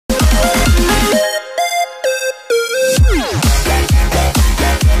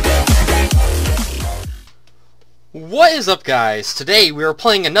What is up, guys? Today we are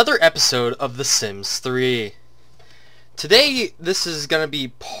playing another episode of The Sims 3. Today this is gonna be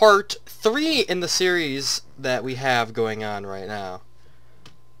part 3 in the series that we have going on right now.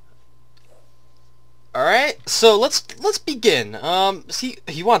 Alright, so let's begin. See,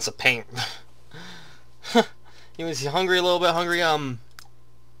 he wants to paint. He's hungry, a little bit hungry.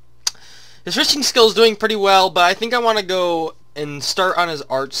 His fishing skill is doing pretty well, but I think I want to go and start on his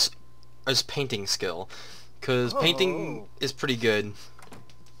painting skill, because painting is pretty good.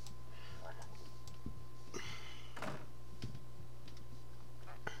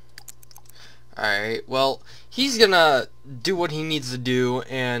 Alright, well, he's gonna do what he needs to do,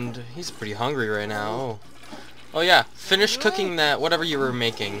 and he's pretty hungry right now. Oh yeah, finish cooking that whatever you were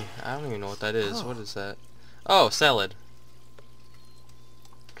making. I don't even know what that is. What is that? Oh, salad.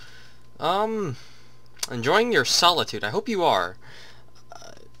 Enjoying your solitude. I hope you are.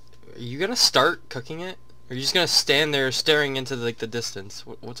 Are you gonna start cooking it? Or are you just gonna stand there staring into the distance?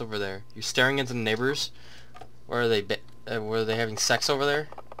 What's over there? You staring into the neighbors? Or are they were they having sex over there?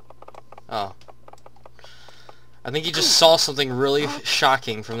 Oh. I think he just saw something really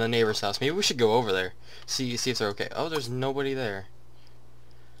shocking from the neighbor's house. Maybe we should go over there. See if they're okay. Oh, there's nobody there.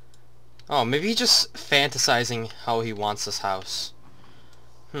 Oh, maybe he's just fantasizing how he wants this house.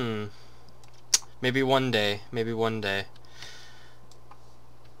 Maybe one day. Maybe one day.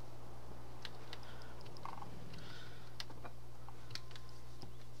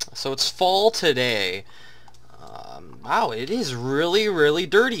 So it's fall today. Wow, it is really, really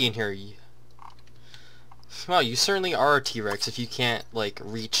dirty in here. Wow, you certainly are a T-Rex if you can't, like,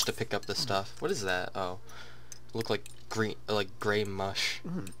 reach to pick up the stuff. What is that? Oh. Look like green, like gray mush.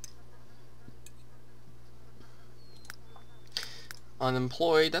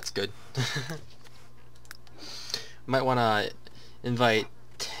 Unemployed, that's good. Might want to invite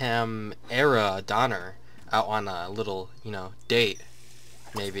Tamara Donner out on a little, date.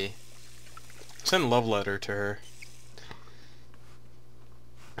 Maybe. Send a love letter to her.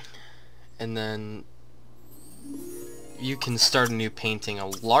 And then you can start a new painting, a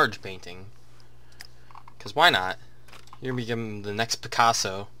large painting. Because why not? You're going to become the next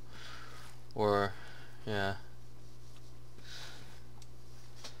Picasso. Or, yeah.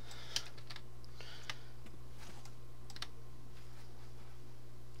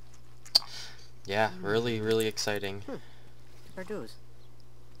 Yeah, really, really exciting.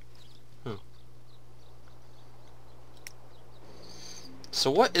 So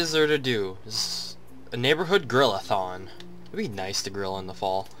what is there to do? Is a neighborhood grill-a-thon. It'd be nice to grill in the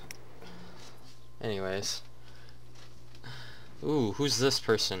fall. Anyways. Ooh, who's this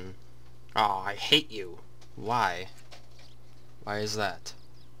person? Aw, I hate you. Why? Why is that?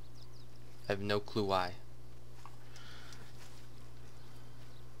 I have no clue why.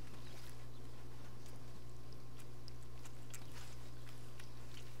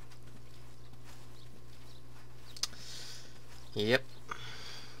 Yep.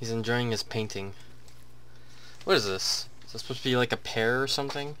 He's enjoying his painting. What is this? Is this supposed to be like a pear or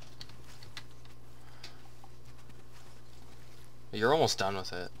something? You're almost done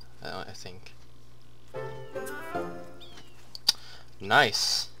with it, I think.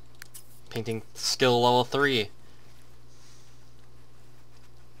 Nice. Painting skill level 3.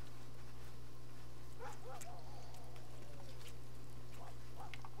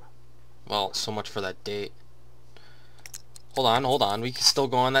 Well, so much for that date. Hold on. We can still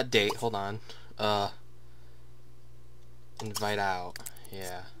go on that date. Hold on. Invite out.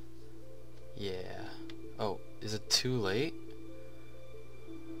 Yeah. Yeah. Oh, is it too late?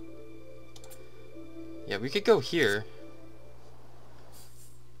 Yeah, we could go here.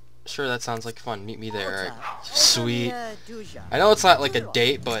 Sure, that sounds like fun. Meet me there. Alright. Sweet. I know it's not like a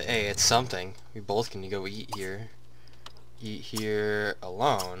date, but hey, it's something. We both can go eat here. Eat here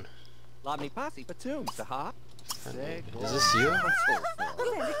alone. Is this you?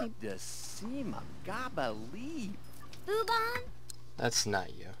 That's not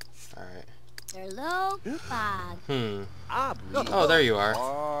you. Alright. Oh, there you are.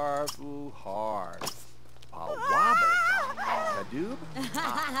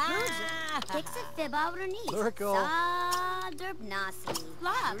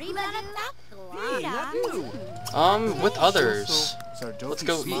 With others. Let's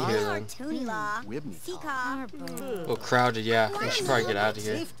go eat here then. Oh, crowded, yeah. We should probably get out of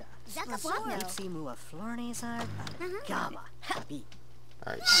here.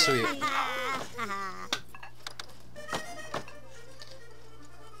 Alright, sweet.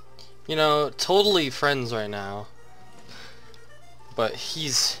 Totally friends right now. But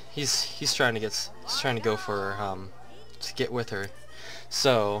he's trying to go for to get with her.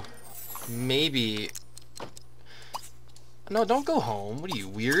 So maybe No, don't go home. What are you,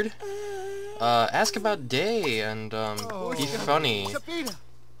 weird? Ask about day and, be funny.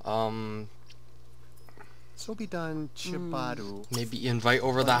 Sobidan Chibaru. Maybe invite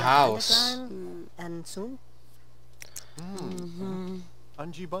over the house. And soon?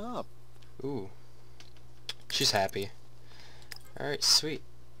 Anjibab. Ooh. She's happy. Alright, sweet.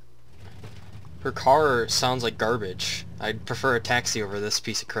 Her car sounds like garbage. I'd prefer a taxi over this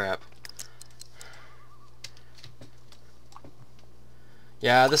piece of crap.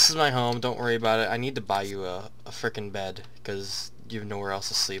 Yeah, this is my home. Don't worry about it. I need to buy you a frickin' bed because you have nowhere else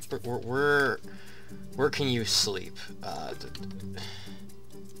to sleep. Where can you sleep?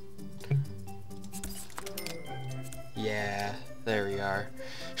 Yeah, there we are.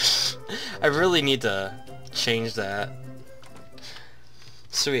 I really need to change that.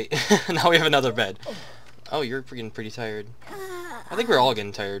 Sweet. Now we have another bed. Oh, you're getting pretty tired. I think we're all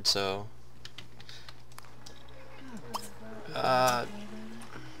getting tired, so...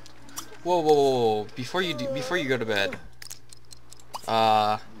 Whoa. Before you go to bed.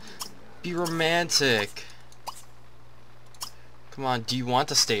 Be romantic. Come on, do you want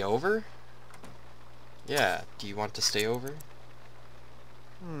to stay over? Yeah, do you want to stay over?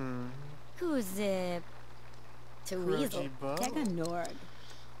 Kuzip. Tuweasel. Tega Nord.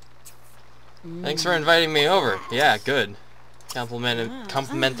 Thanks for inviting me over. Yeah, good. Compliment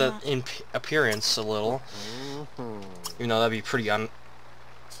the appearance a little. Even though that'd be pretty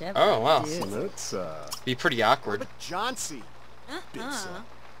Oh, wow. Be pretty awkward. God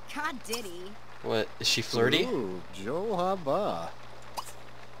diddy. What, is she flirty? Joe Haba.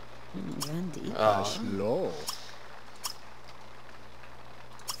 Oh.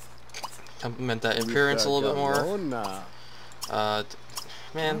 Compliment that appearance a little bit more.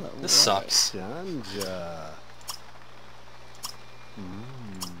 Man, this sucks.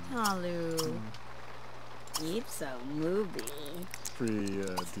 Halu. Ipso movie.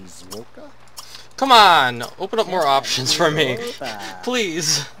 Come on! Open up more options for me.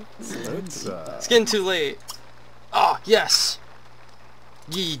 Please. It's getting too late. Oh, yes!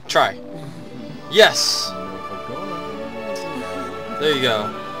 Try. Yes! There you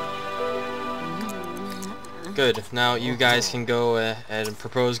go. Good. Now you guys can go ahead and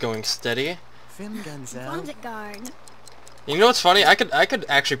propose going steady. You know what's funny? I could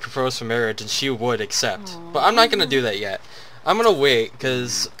actually propose for marriage and she would accept. But I'm not gonna do that yet. I'm gonna wait,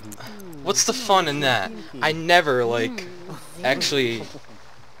 cause what's the fun in that? I never, like, actually...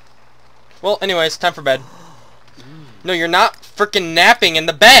 Well, anyways, time for bed. No, you're not frickin' napping in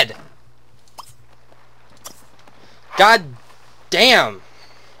the bed! God damn!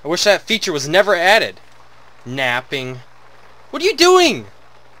 I wish that feature was never added. Napping. What are you doing?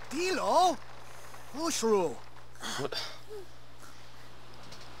 Dilo? Ushru. What?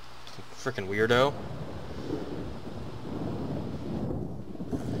 Frickin' weirdo.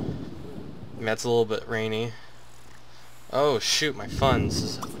 That's a little bit rainy. Oh shoot, my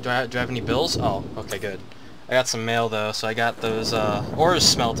funds. Do I have any bills? Oh, okay, good. I got some mail though, so I got those ores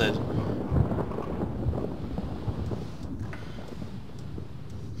smelted.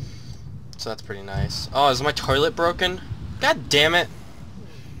 So that's pretty nice. Oh, is my toilet broken? God damn it.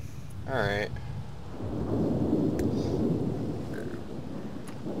 Alright.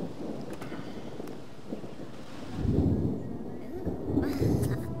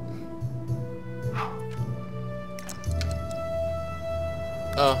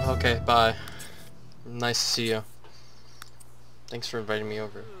 Oh, okay, bye. Nice to see you. Thanks for inviting me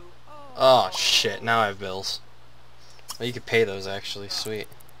over. Oh, shit, now I have bills. Oh, you could pay those, actually. Sweet.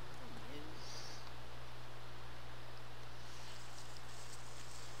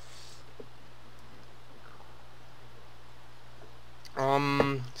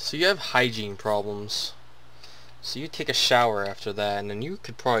 So you have hygiene problems. So you take a shower after that, and then you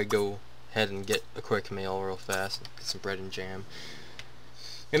could probably go ahead and get a quick meal real fast. Get some bread and jam.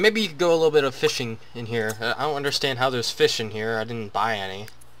 And maybe you could go a little bit of fishing in here. I don't understand how there's fish in here. I didn't buy any.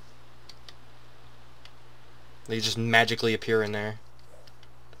 They just magically appear in there.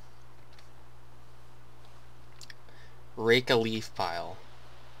 Rake a leaf pile.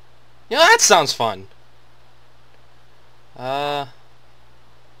 Yeah, that sounds fun.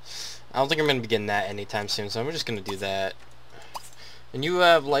 I don't think I'm going to be getting that anytime soon, so I'm just going to do that. And you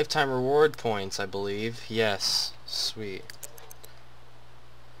have lifetime reward points, I believe. Yes. Sweet.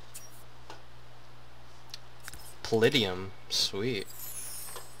 Palladium. Sweet.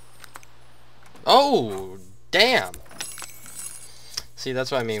 Oh, damn. See,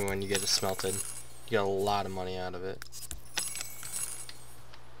 that's what I mean when you get it smelted. You get a lot of money out of it.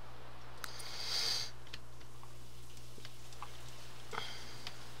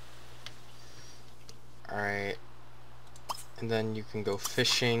 Alright. And then you can go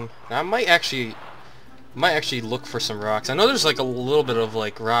fishing. Now I might actually look for some rocks. I know there's like a little bit of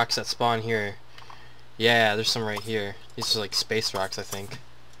like rocks that spawn here. Yeah, there's some right here. These are like space rocks, I think.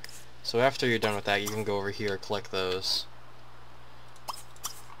 So after you're done with that, you can go over here, collect those.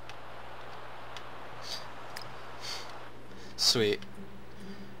 Sweet.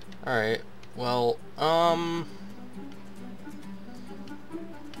 Alright, well,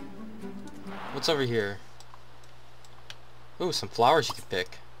 what's over here? Ooh, some flowers you can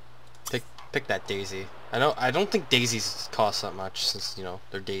pick. Pick that daisy. I don't think daisies cost that much, since, you know,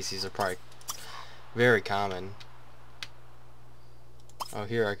 their daisies are probably very common. Oh,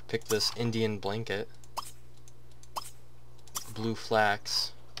 here, I can pick this Indian blanket. Blue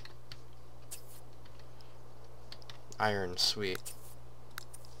flax. Iron, sweet.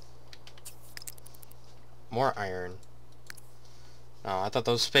 More iron. Oh, I thought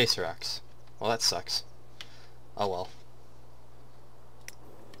those were space rocks. Well, that sucks. Oh well.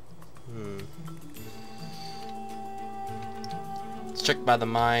 Let's check by the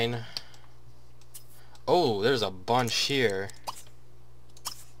mine. Oh, there's a bunch here.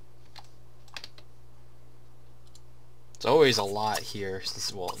 It's always a lot here.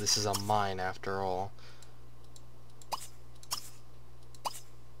 This is a mine after all.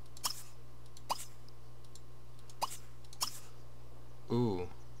 Ooh.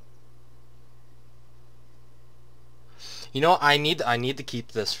 You know, I need to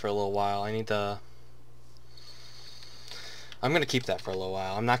keep this for a little while. I'm gonna keep that for a little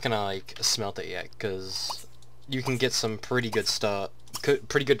while. I'm not gonna like smelt it yet, cause you can get some pretty good stuff,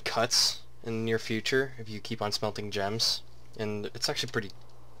 pretty good cuts in the near future if you keep on smelting gems, and it's actually pretty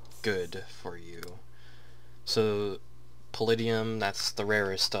good for you. So palladium, that's the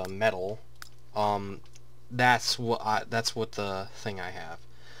rarest metal. That's what the thing I have,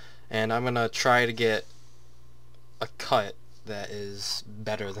 and I'm gonna try to get a cut that is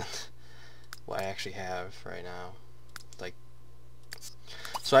better than what I actually have right now. Like,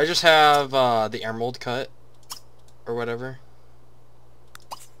 so I just have the emerald cut or whatever,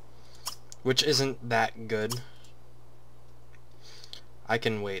 which isn't that good. I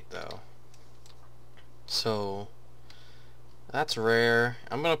can wait though. So that's rare.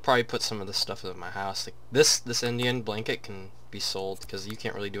 I'm gonna probably put some of this stuff in my house. Like this Indian blanket can be sold because you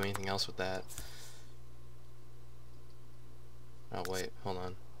can't really do anything else with that. Oh wait, hold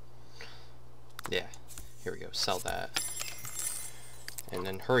on. Yeah, here we go. Sell that, and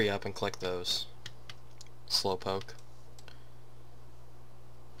then hurry up and collect those. Slowpoke.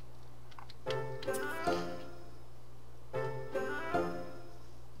 And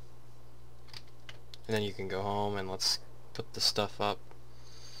then you can go home and let's put the stuff up.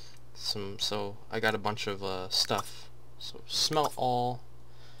 So I got a bunch of stuff. So smelt all.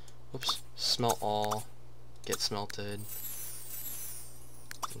 Whoops. Smelt all. Get smelted.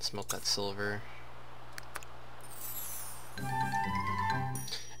 And smelt that silver.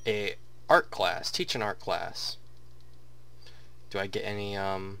 A art class. Teach an art class. Do I get any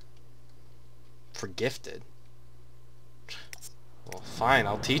for gifted? Well, fine,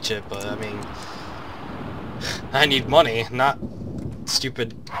 I'll teach it, but I mean, I need money, not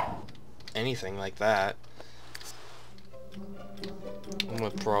stupid anything like that. I'm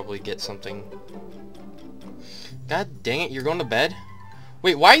gonna probably get something. God dang it, you're going to bed?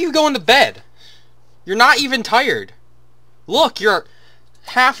 Wait, why are you going to bed? You're not even tired. Look, you're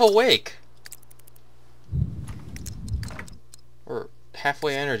half awake. Or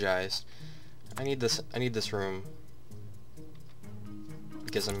halfway energized. I need this room.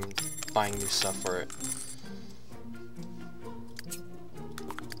 Because I'm buying new stuff for it.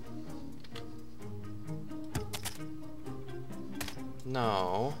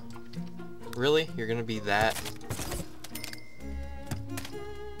 No. Really? You're gonna be that?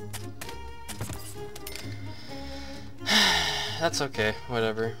 That's okay,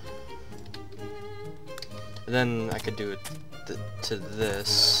 whatever. And then I could do it to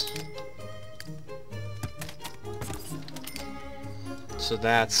this. So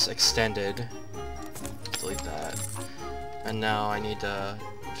that's extended. Delete that. And now I need to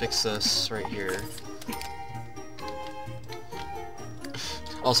fix this right here.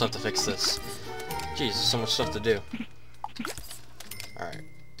 Also have to fix this. Jeez, there's so much stuff to do. Alright.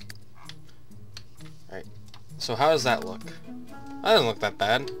 Alright. So how does that look? That doesn't look that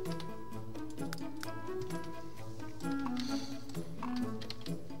bad.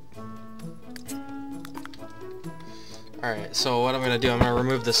 Alright, so what I'm gonna do, I'm gonna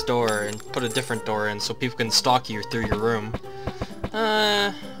remove this door and put a different door in so people can stalk you through your room.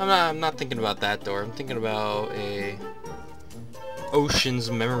 I'm not thinking about that door. I'm thinking about a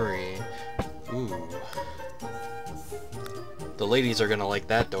Ocean's Memory. Ooh. The ladies are gonna like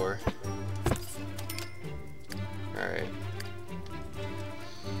that door. Alright.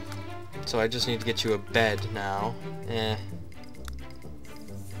 So I just need to get you a bed now.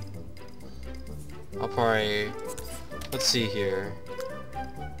 I'll probably... Let's see here.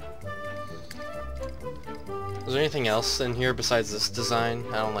 Is there anything else in here besides this design?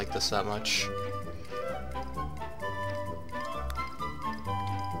 I don't like this that much.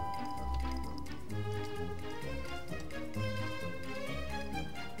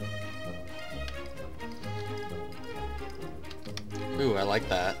 Ooh, I like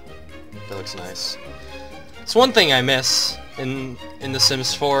that. That looks nice. It's one thing I miss in The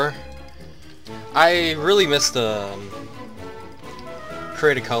Sims 4. I really miss the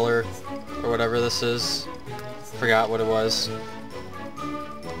create a color or whatever this is. Forgot what it was.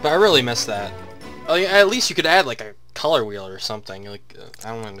 But I really miss that. Like, at least you could add like a color wheel or something. Like I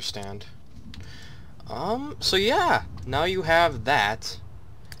don't understand. So yeah, now you have that.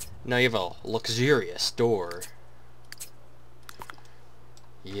 Now you have a luxurious door.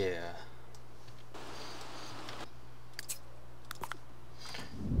 Yeah.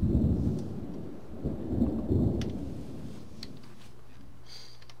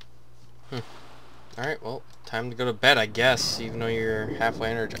 Alright, well, time to go to bed, I guess, even though you're halfway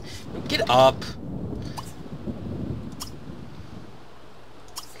energized. Get up!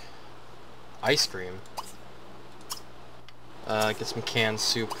 Ice cream. Get some canned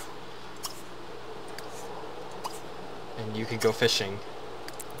soup. And you can go fishing.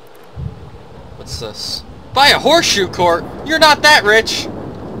 What's this? Buy a horseshoe court? You're not that rich!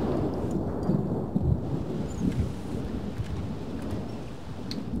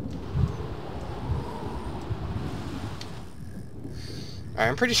 Alright,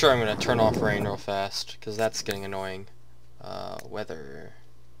 I'm pretty sure I'm gonna turn off rain real fast, because that's getting annoying. Weather.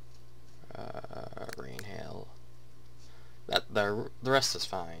 Rain, hail. The rest is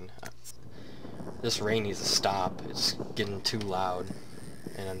fine. This rain needs to stop. It's getting too loud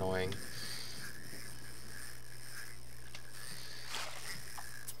and annoying.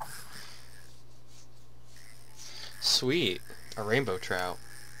 Sweet. A rainbow trout.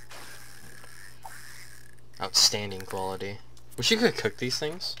 Outstanding quality. Wish you could cook these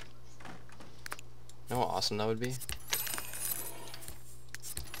things. You know how awesome that would be?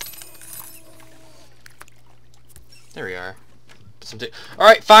 There we are.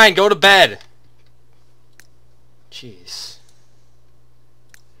 Alright, fine, go to bed! Jeez.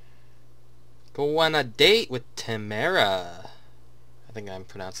 Go on a date with Tamara. I think I'm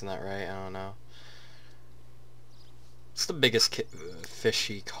pronouncing that right, I don't know. What's the biggest fish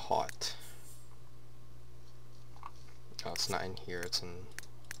he caught? Oh, it's not in here, it's in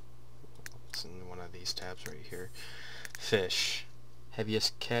one of these tabs right here. Fish.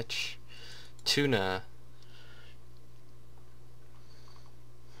 Heaviest catch. Tuna.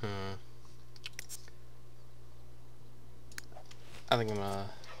 I think I'm gonna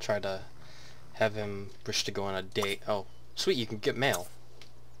try to have him wish to go on a date. Oh, sweet, you can get mail.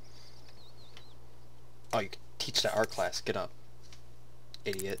 Oh, you can teach that art class. Get up.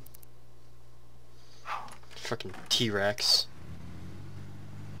 Idiot. Fucking T-Rex.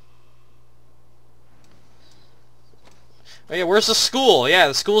 Oh yeah, where's the school? Yeah,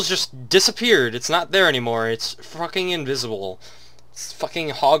 the school's just disappeared. It's not there anymore. It's fucking invisible. It's fucking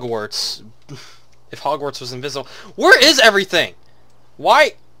Hogwarts. If Hogwarts was invisible. Where is everything?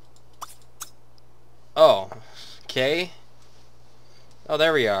 Why? Oh. Okay. Oh,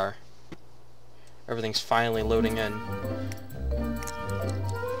 there we are. Everything's finally loading in.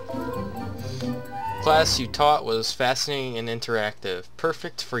 Class you taught was fascinating and interactive.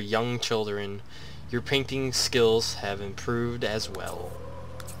 Perfect for young children. Your painting skills have improved as well.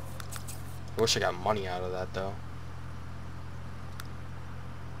 I wish I got money out of that, though.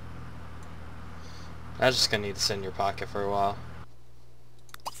 That's just gonna need to sit in your pocket for a while.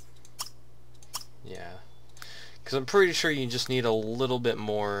 Yeah. Because I'm pretty sure you just need a little bit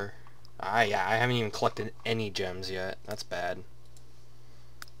more... yeah, I haven't even collected any gems yet. That's bad.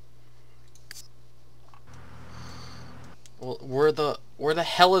 Well, where the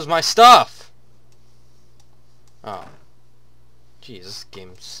hell is my stuff? Oh. Jeez, this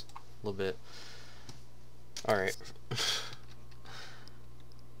game's a little bit... Alright.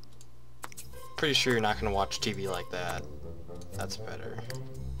 Pretty sure you're not gonna watch TV like that. That's better.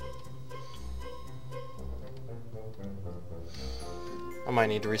 I might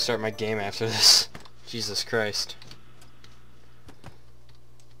need to restart my game after this. Jesus Christ.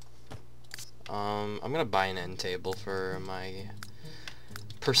 I'm gonna buy an end table for my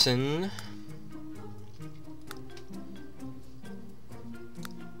person.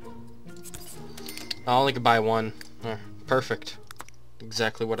 I only could buy one Perfect.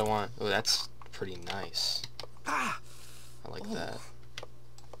 Exactly what I want. Oh, that's pretty nice. I like that.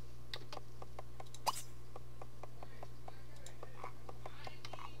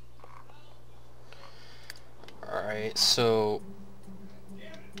 Alright, so...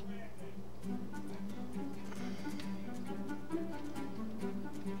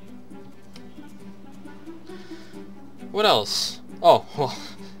 what else? Oh, well,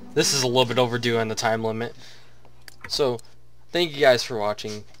 this is a little bit overdue on the time limit. So, thank you guys for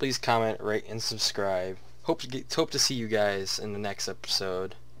watching. Please comment, rate, and subscribe. Hope to see you guys in the next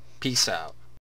episode. Peace out.